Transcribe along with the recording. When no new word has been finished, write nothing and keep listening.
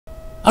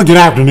Good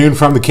afternoon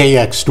from the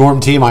KX Storm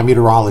Team. I'm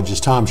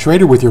meteorologist Tom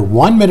Schrader with your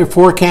 1-minute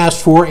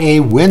forecast for a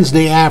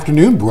Wednesday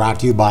afternoon,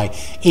 brought to you by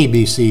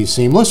ABC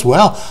Seamless.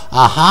 Well,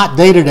 a hot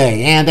day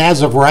today, and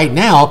as of right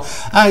now,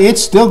 it's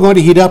still going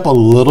to heat up a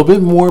little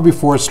bit more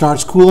before it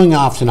starts cooling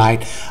off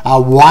tonight.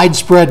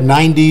 Widespread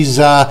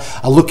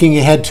 90s, looking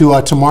ahead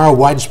to tomorrow,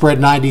 widespread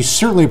 90s,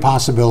 certainly a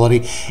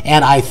possibility,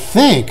 and I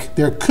think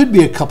there could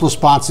be a couple of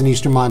spots in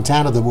eastern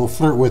Montana that will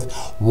flirt with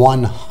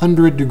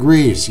 100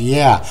 degrees.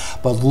 Yeah,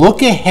 but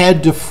look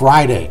ahead to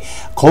Friday.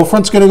 Cold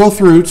front's going to go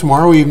through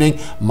tomorrow evening,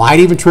 might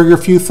even trigger a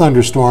few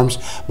thunderstorms,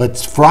 but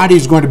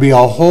Friday's going to be a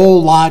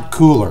whole lot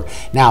cooler.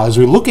 Now, as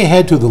we look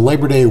ahead to the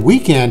Labor Day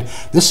weekend,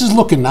 this is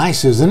looking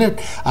nice, isn't it?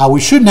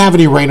 We shouldn't have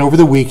any rain over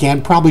the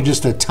weekend, probably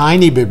just a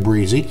tiny bit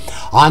breezy.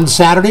 On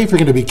Saturday, if you're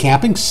going to be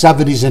camping,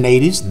 70s and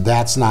 80s,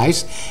 that's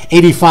nice.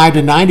 85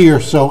 to 90 or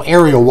so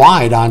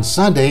area-wide on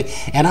Sunday,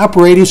 and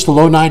upper 80s to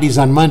low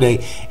 90s on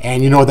Monday.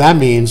 And you know what that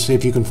means.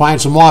 If you can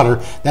find some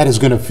water, that is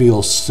going to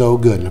feel so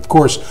good. And of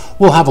course,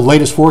 we'll have a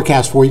latest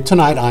forecast for you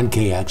tonight on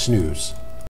KX News.